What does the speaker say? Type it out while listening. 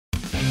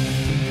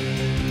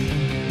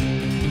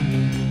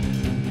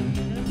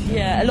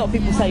a lot of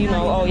people say,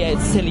 oh yeah,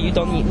 it's silly, you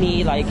don't need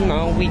me, like,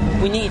 we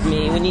need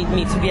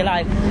me to be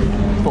alive.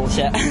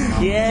 Bullshit.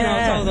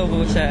 Yeah. Total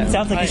bullshit.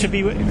 Sounds like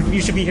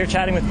you should be here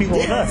chatting with people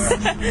with us.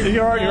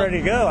 You're already ready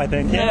to go, I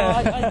think.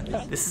 Yeah.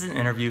 This is an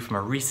interview from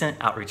a recent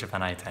outreach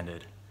event I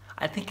attended.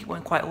 I think it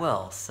went quite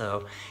well,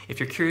 so if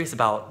you're curious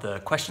about the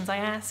questions I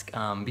ask,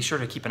 be sure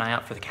to keep an eye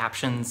out for the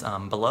captions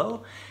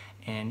below,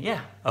 and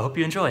yeah, I hope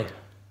you enjoy.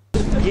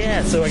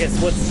 Yeah, so I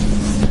guess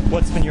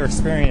what's been your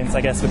experience,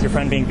 I guess, with your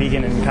friend being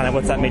vegan, and kind of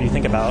what's that made you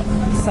think about?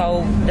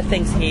 So the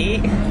things he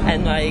eat,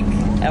 and like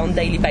on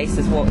daily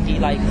basis what he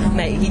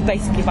he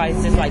basically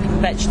buys just like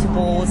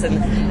vegetables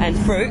and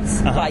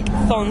fruits, like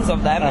tons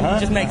of them, and he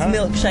just makes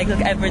milkshakes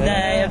like every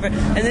day,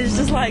 and it's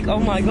just like, oh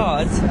my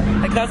god,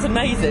 like that's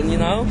amazing,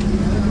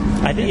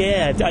 I think,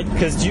 yeah,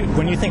 because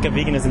when you think of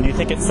veganism, do you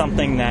think it's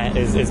something that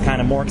is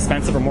kind of more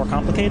expensive or more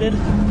complicated?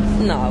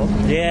 No.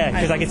 Yeah,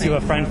 because I guess you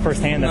have a friend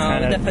firsthand that's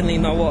kind of... No, definitely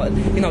not what.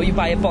 You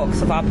buy a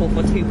box of apple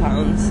for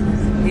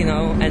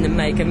 £2, and then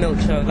make a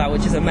milkshake of that,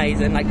 which is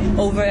amazing. Like,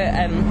 over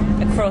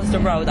across the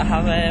road, I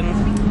have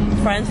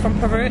a friend from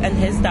Peru, and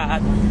his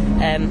dad,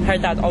 her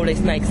dad always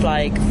makes,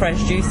 like,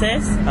 fresh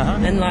juices.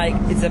 And, like,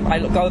 I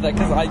go there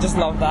because I just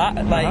love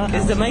that. Like,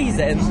 it's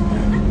amazing.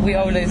 We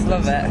always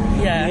love it.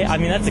 Yeah. I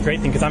mean, that's a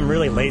great thing because I'm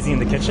really lazy in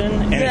the kitchen,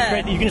 and it's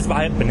great that you can just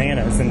buy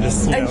bananas and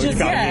just you've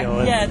got a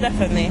meal. Yeah,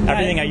 definitely.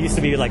 Everything I used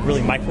to be like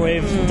really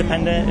microwave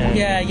dependent. And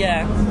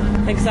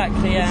yeah,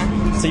 exactly.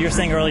 Yeah. So you were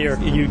saying earlier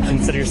you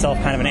consider yourself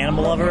kind of an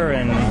animal lover,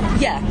 and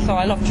yeah. So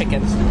I love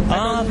chicken.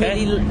 I don't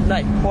really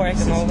like pork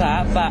and all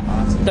that, but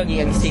don't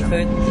eat any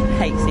seafood.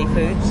 Hate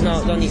seafood.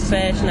 No, don't eat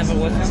fish. Never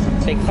was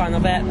a big fan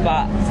of it.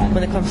 But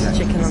when it comes to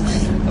chicken, I'm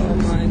just oh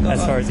my god.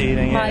 As far as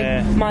eating,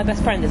 my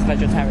best friend is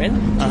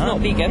vegetarian. She's not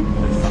vegan,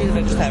 she's a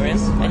vegetarian,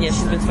 and yeah,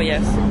 she's been for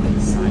years.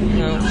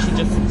 She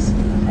just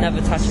never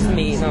touches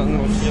meat.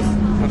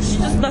 She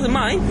just doesn't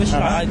mind, which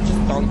I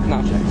just don't. No,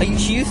 like,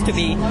 she used to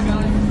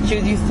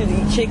used to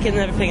eat chicken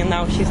and everything, and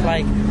now she's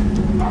like,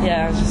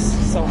 yeah,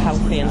 just so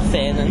healthy and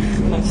thin,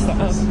 and I'm just like,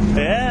 oh.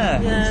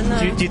 Yeah.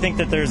 No. Do you think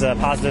that there's a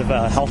positive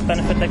health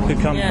benefit that could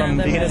come from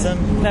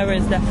veganism? There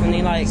is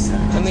definitely. Like,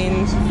 I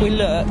mean, if we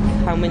look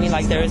how many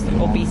there is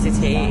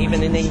obesity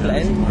even in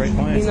England. Great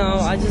point.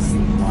 I just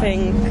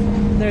think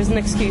there's an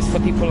excuse for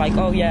people like,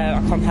 oh yeah,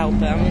 I can't help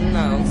it. I mean,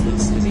 no,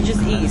 you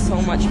just eat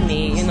so much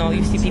meat.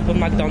 You see people at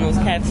McDonald's,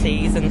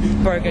 KFCs,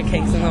 and Burger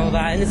Kings and all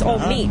that, and it's all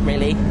meat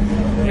really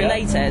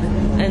related,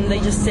 and they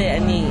just sit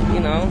and eat,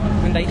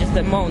 and they just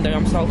moan that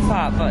I'm so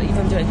fat, but you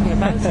don't do anything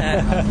about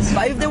it.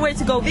 But if they were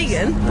to go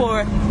vegan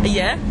for a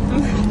year,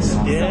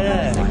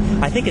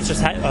 I think it's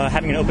just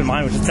having an open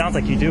mind, which it sounds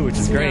like you do, which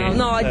is great.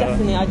 No, I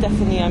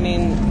definitely, I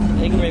mean,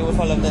 agree with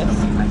all of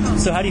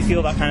this. So how do you feel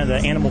about kind of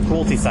the animal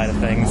cruelty side of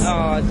things?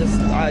 Oh, do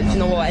you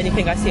know what?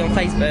 Anything I see on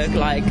Facebook,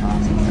 like,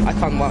 I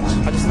can't watch.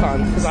 I just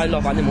can't, because I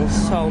love animals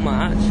so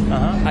much.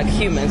 Like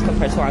humans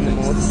compared to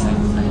animals.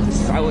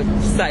 I would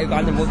save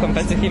animals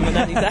compared to human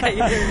any day.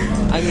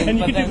 I mean, and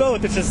you can do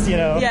both. It's just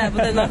Yeah,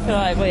 but then I feel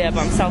like, well, yeah,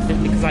 but I'm selfish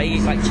because I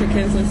eat like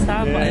chickens and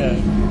stuff.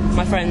 And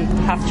my friend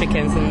have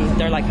chickens, and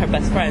they're like her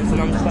best friends,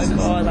 and I'm just like,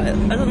 oh, like,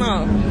 I don't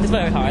know. It's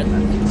very hard.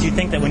 Do you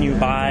think that when you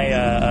buy,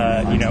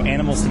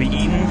 animals to be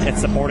eaten,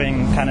 it's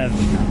supporting kind of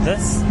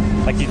this?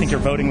 Like, do you think you're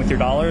voting with your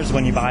dollars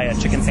when you buy a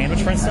chicken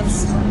sandwich, for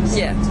instance?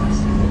 Yeah.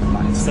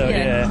 So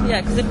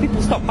yeah, because if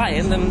people stop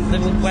buying,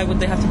 then why would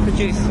they have to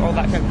produce all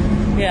that kind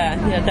of... Yeah,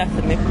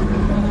 definitely.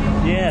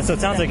 Yeah, so it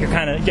sounds like you're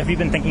kind of... Have you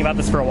been thinking about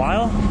this for a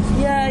while?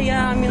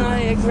 Yeah, I mean, I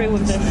agree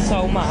with this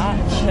so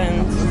much,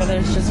 but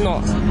there's just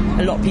not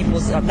a lot of people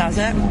that does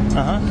it.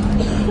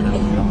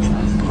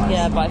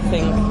 Yeah, but I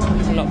think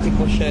a lot of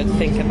people should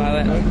think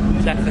about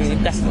it. Definitely.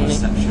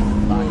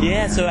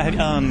 Yeah, so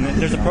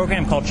there's a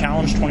program called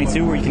Challenge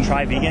 22 where you can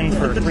try vegan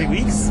for 3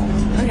 weeks.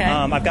 Okay.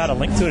 I've got a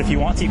link to it if you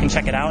want to. You can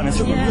check it out, and it's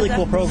a really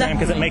cool program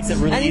because it makes it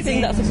really easy.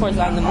 Anything that supports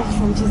animals,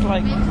 I'm just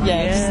like,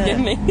 just give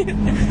me.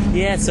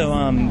 Yeah,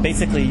 so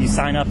basically you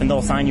sign up and they'll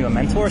assign you a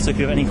mentor. So if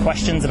you have any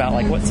questions about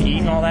like what to eat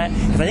and all that,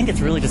 because I think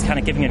it's really just kind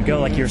of giving it a go,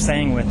 like you were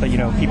saying with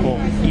people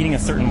eating a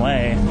certain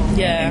way.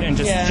 And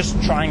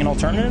just trying an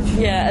alternative.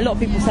 Yeah, a lot of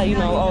people say,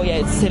 oh yeah,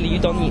 it's silly, you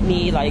don't eat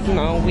meat, like,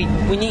 we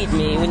need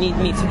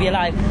meat to be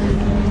alive.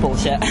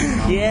 Bullshit.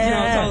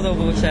 Yeah. Total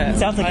bullshit.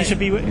 Sounds like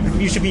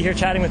you should be here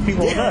chatting with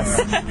people with us.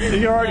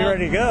 You're already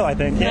ready to go, I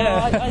think.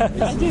 Yeah.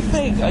 No, I do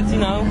think, I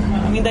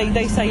mean,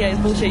 they say, yeah, it's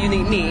bullshit, you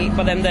need meat,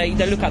 but then they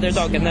look at their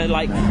dog and they're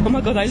like, oh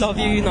my god, I love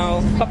you,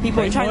 But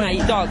people in China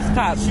eat dogs,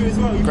 cats.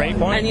 Great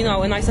point. And,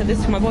 and I said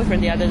this to my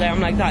boyfriend the other day, I'm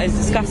like, that is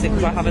disgusting,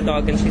 because I have a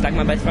dog and she's like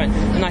my best friend.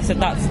 And I said,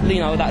 that's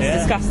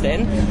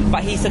disgusting.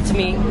 But he said to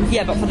me,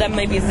 yeah, but for them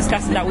maybe it's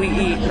disgusting that we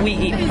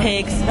eat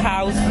pigs,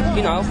 cows,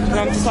 And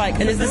I'm just like,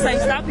 and it's the same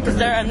stuff, because because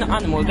they're an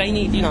animal. They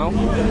need, you know,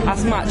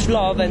 as much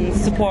love and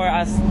support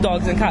as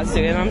dogs and cats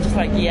do. And I'm just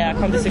like, yeah, I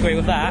can't disagree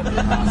with that.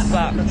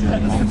 But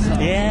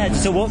yeah.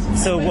 So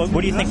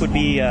what do you think would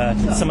be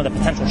some of the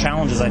potential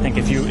challenges? I think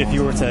if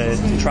you were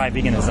to try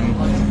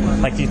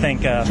veganism, like do you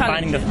think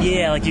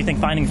do you think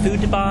finding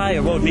food to buy,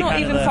 or what would be not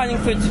even finding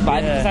food to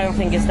buy, because I don't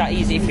think it's that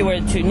easy. If you were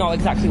to know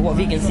exactly what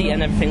vegans eat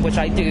and everything, which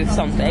I do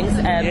some things,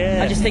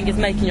 I just think it's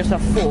making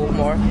yourself full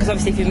more. Because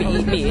obviously, if you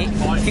eat meat,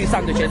 a few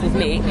sandwiches with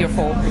meat, you're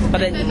full. But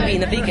then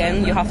being a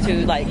vegan, you have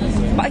to like.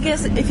 But I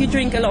guess if you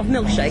drink a lot of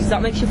milkshakes,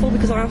 that makes you full.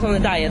 Because when I was on a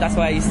diet, that's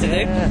what I used to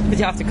do. Because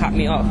you have to cut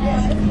meat off,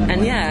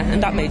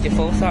 and that made you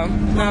full. So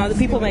no, the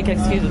people make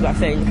excuses, I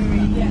think,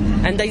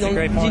 and they don't.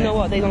 Do you know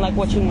what? They don't like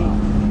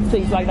watching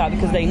things like that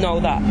because they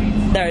know that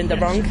they're in the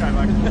wrong.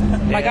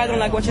 Like I don't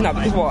like watching that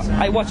because what?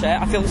 I watch it,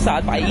 I feel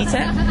sad, but I eat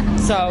it.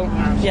 So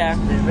yeah,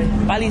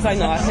 but at least I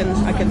know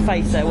I can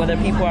face it. Whether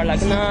people are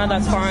like, nah,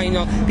 that's fine,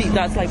 or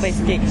that's like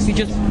basically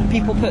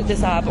people put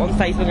this up on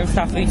Facebook and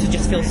stuff for you to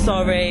just feel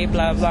sorry,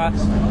 blah blah.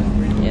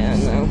 Yeah,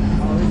 no.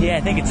 Yeah,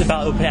 I think it's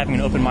about having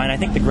an open mind. I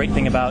think the great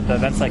thing about the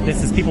events like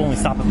this is people only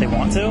stop if they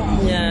want to.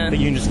 Yeah. But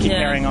you can just keep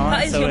carrying on.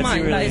 That is your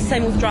mind. Really... Like, it's the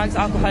same with drugs,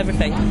 alcohol,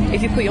 everything.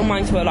 If you put your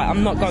mind to it, like,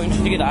 I'm not going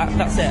to do that,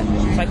 that's it.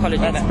 Psychology.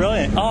 That's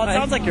brilliant. Oh, it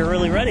sounds like you're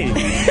really ready.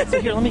 So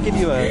here, let me give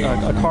you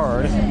a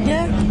card.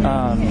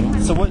 Yeah.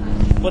 So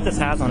what this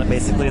has on it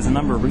basically is a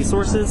number of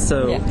resources.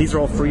 So these are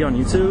all free on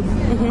YouTube.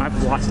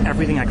 I've watched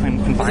everything I can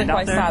find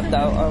out there. Is it quite sad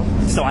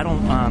though? So I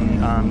don't.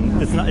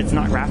 It's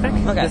not graphic.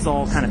 Okay. It's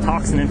all kind of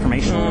talks and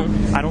informational.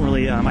 I don't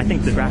really. I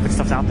think the graphic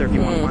stuff's out there if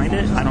you want to find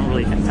it. I don't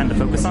really tend to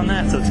focus on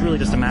that. So it's really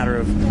just a matter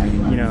of,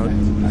 you know,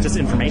 just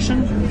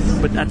information.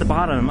 But at the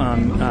bottom,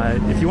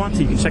 if you want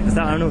to, you can check this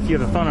out. I don't know if you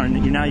have a phone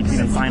on you now. You can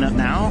even sign up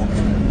now.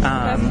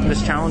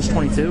 This challenge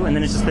 22, and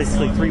then it's just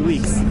basically 3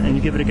 weeks, and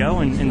you give it a go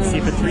and see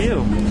if it's for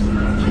you.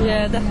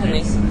 Yeah,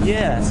 definitely.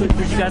 Yeah. So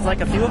did you guys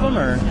like a few of them,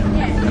 or?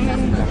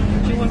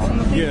 Do you want some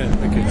of them?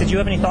 Yeah. Okay. Did you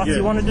have any thoughts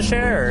you wanted to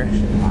share?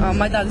 Or?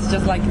 My dad is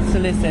just like to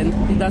listen.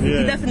 He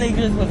definitely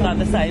agrees with that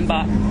the same,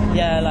 but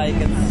yeah, like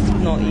it's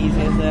not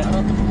easy, is it?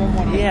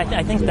 Yeah,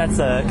 I think that's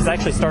because I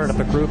actually started up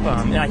a group,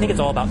 and I think it's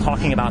all about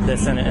talking about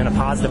this in a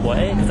positive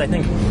way. Because I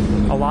think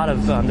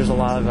there's a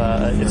lot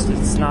of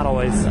it's not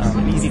always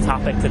an easy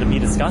topic to be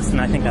discussed,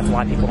 and I think that's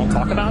why people don't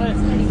talk about it.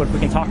 But if we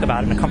can talk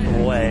about it in a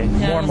comfortable way,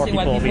 more and more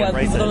people will be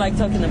embracing it. People don't like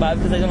talking about it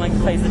because they don't like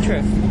to face the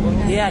truth.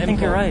 Yeah, I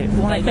think you're right.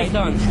 Well, I think they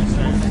don't.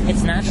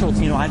 It's natural.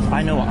 You know,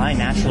 I know I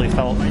naturally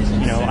felt,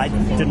 you know, I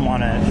didn't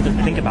want to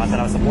think about that.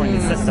 I was supporting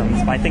these systems,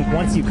 but I think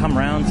once you come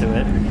around to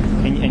it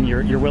and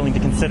you're willing to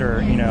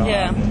consider, you know,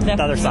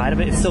 the other side of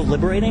it, it's so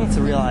liberating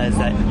to realize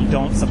that you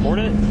don't support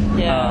it,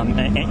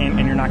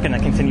 and you're not going to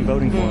continue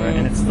voting for it.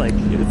 And it's like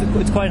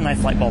it's quite a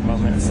nice light bulb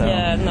moment. So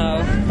yeah, no,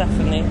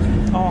 definitely.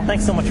 Oh,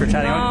 thanks so much for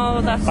chatting.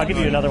 I'll give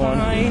you another one.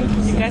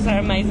 You guys are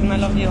amazing. I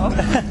love you all.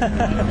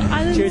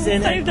 Cheers.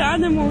 Save the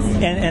animals.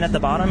 And at the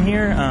bottom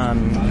here,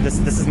 this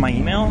is my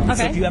email. Okay.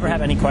 So if you ever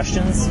have any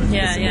questions,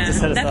 just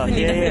hit us up.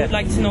 Definitely would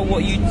like to know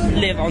what you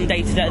live on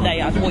day to day,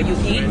 as what you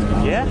eat,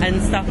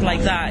 and stuff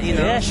like that. You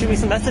know. Yeah, shoot me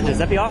some messages.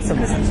 That'd be awesome.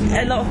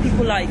 A lot of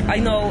people I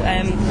know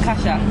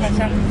Kasia.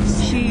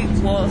 She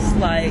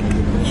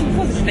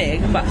was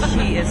big, but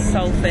she is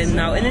so thin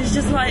now, and it's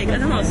just like I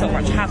don't know, so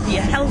much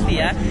happier,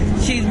 healthier.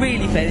 She's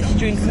really thin. She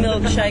drinks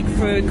milkshake,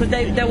 fruit, because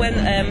they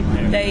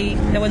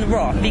went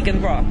raw,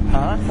 vegan raw,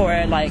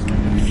 for like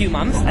a few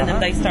months, and then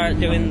they start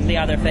doing the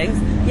other things.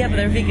 Yeah, but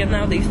they're vegan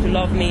now. They used to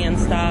love me and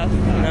stuff, you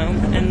know,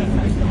 and.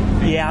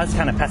 Yeah, I was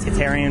kind of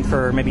pescatarian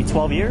for maybe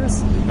 12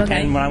 years.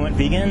 Okay. And when I went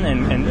vegan,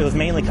 and it was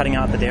mainly cutting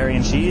out the dairy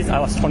and cheese, I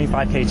lost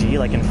 25 kg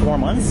like in 4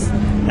 months.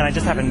 And I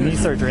just had a knee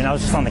surgery, and I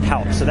was just on the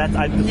couch. So the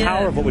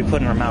power of what we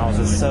put in our mouths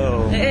is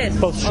so... It is.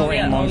 Both short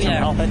and long-term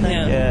health, I think.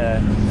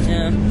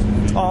 Yeah.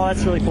 Oh,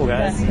 that's really cool,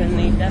 guys.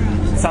 Definitely.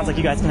 Sounds like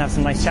you guys can have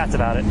some nice chats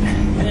about it.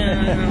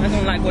 Yeah, I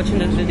don't like watching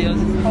those videos.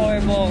 It's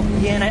horrible.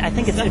 Yeah, and I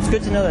think it's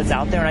good to know that it's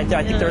out there, and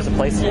I think there's a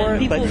place for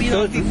it. But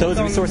those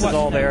resources are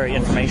all very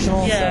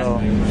informational, so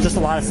just a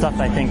lot of stuff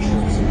I think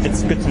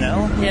it's good to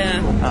know.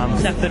 Yeah,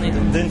 definitely.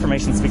 The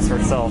information speaks for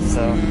itself,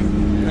 so.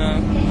 No,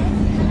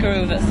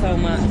 agree with it so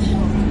much.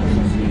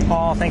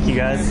 Oh, thank you,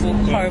 guys.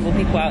 Horrible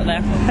people out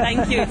there.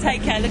 Thank you.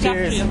 Take care. Look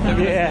after yourself.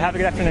 Yeah, have a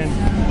good afternoon.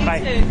 Bye.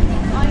 You too.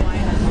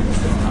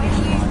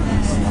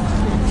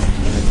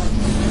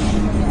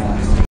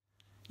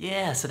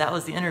 Yeah, so that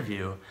was the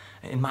interview.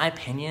 In my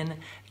opinion,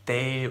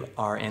 they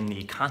are in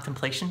the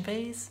contemplation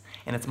phase,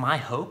 and it's my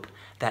hope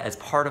that as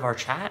part of our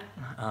chat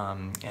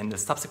and the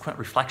subsequent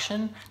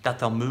reflection, that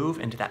they'll move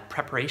into that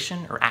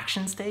preparation or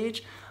action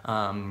stage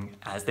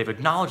as they've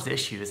acknowledged the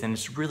issues, and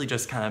it's really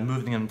just kind of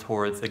moving them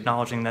towards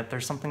acknowledging that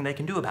there's something they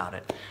can do about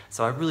it.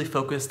 So I really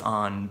focused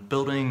on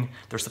building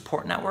their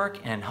support network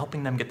and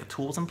helping them get the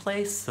tools in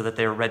place so that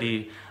they're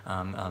ready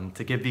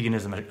to give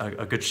veganism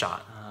a good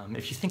shot.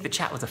 If you think the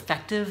chat was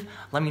effective,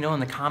 let me know in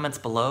the comments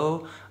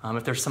below.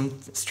 If there's some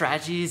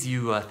strategies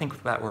you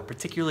think that were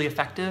particularly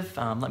effective,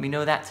 let me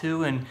know that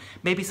too, and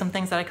maybe some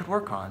things that I could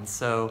work on.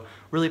 So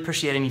really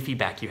appreciate any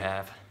feedback you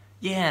have.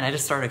 Yeah, and I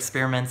just started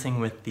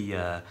experimenting with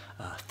the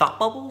thought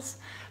bubbles.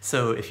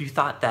 So if you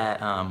thought that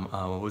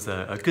was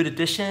a good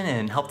addition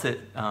and helped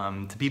it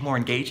to be more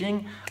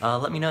engaging,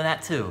 let me know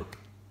that too.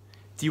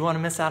 Do you want to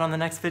miss out on the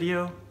next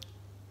video?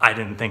 I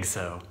didn't think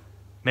so.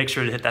 Make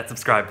sure to hit that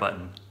subscribe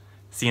button.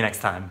 See you next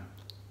time.